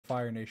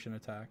Fire Nation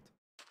attacked.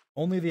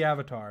 Only the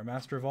Avatar,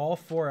 master of all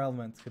 4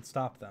 elements, could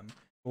stop them.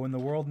 But when the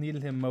world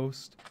needed him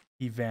most,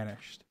 he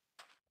vanished.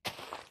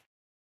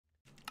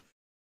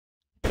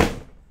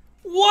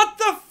 What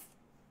the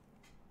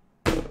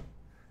f—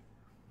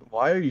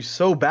 Why are you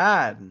so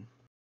bad?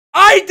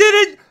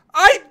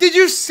 Did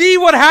you see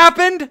what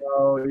happened?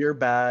 Oh, you're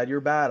bad.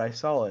 You're bad. I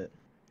saw it.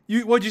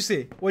 What'd you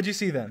see? What'd you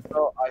see then?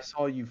 Oh, I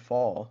saw you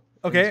fall.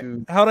 Okay,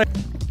 into... how'd I—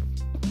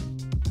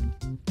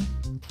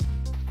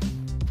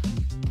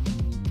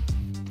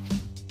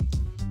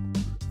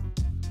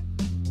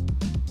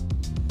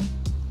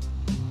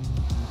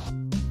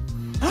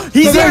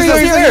 He's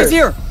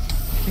here!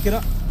 Pick it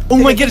up. Oh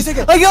my goodness! I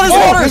got his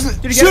water!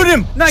 Shoot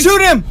him! Nice.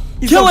 Shoot him!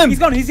 Kill him! He's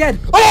gone. He's dead.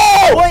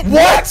 Oh!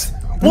 What?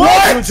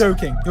 What? You're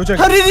joking. You're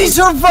joking. How did he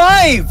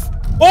survive?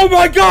 Oh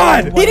my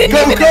God! He didn't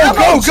even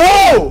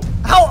Go!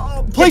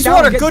 How? Place down,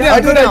 water. get Go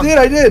down. down.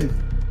 I did.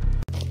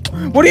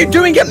 What are you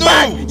doing? Get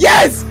back!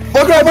 Yes!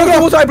 Fuck up.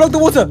 I broke the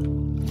water.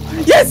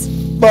 Yes!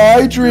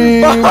 Bye,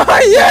 Dream.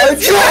 Yes!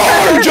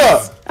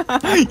 Georgia!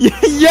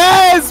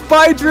 Yes!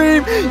 Bye,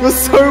 Dream! You're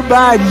so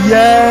bad.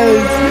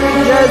 Yes!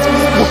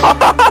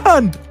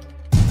 Yes!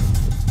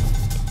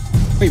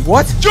 Wait,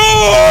 what?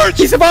 George!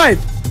 He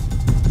survived!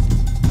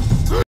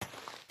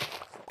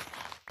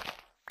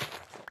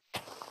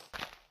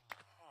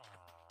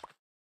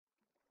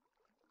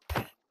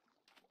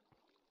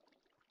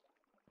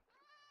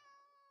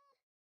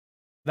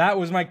 That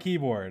was my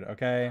keyboard,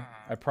 okay?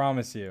 I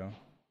promise you.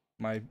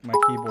 My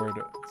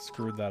keyboard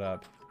screwed that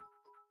up.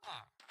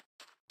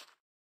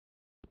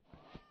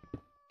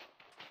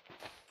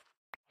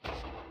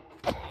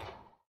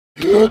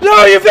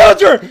 No, you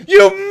villager!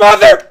 You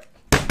mother!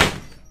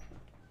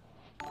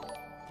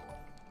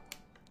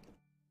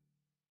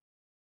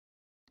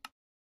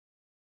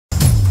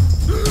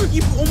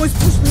 You almost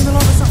pushed me in the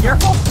lava.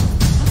 Careful!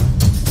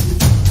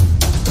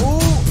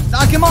 Oh,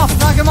 knock him off!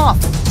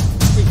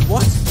 Wait,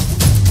 what?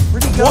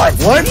 Where'd he go?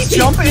 What? Did he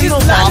jump in the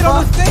lava?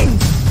 On the thing.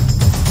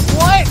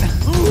 What?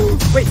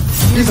 Wait,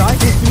 you die?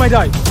 You might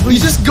die.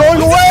 He's just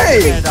going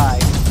away! He's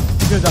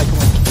gonna die. Come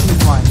on.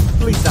 Please mine.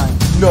 Please die.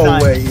 No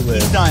way he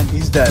lives. He's done.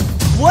 He's dead.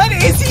 What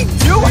is he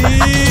doing?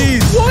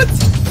 Please. What?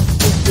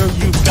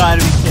 You've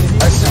gotta be kidding me.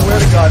 I swear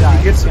to God, if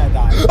he gets... gonna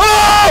die.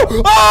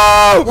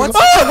 Oh! What's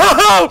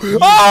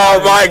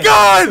Oh my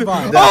God!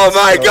 Oh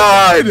my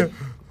God!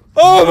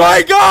 Oh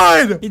my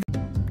God!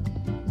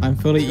 I'm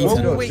fully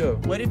eaten. Go, Wait, go.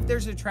 what if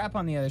there's a trap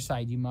on the other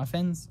side, you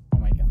muffins? Oh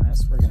my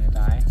goodness, we're gonna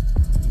die.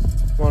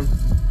 Come on.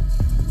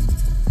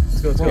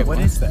 Let's go. Wait, what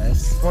is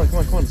this? Come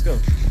on, let's go.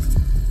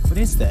 What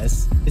is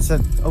this? It's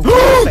a... Oh,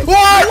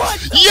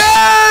 What?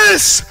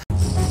 Yes!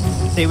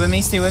 Stay with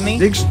me.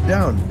 Dig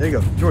down. There you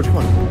go. George, come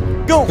on.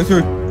 Go!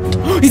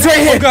 He's right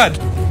here! Oh God!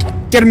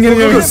 Get him,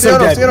 He's so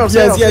dead.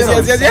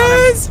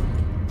 Yes!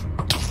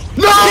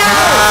 No!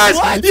 Yes!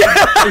 What? Yes!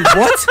 Wait,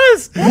 what?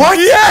 What?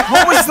 Yes!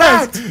 What was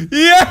that?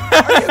 Yes!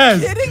 Are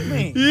you kidding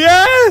me?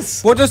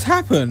 Yes! What just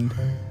happened?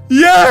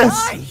 Yes!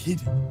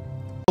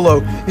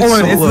 Solo.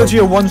 It's literally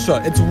a one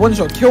shot. It's a one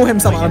shot. Kill him,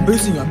 someone. I'm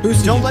boosting you.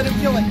 Don't let him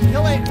kill it.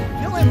 Kill it.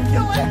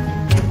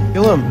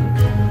 Kill him.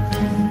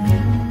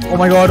 Oh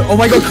my God. Come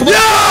on.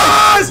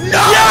 Yes! Yes!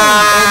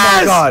 Oh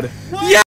my God. Yes!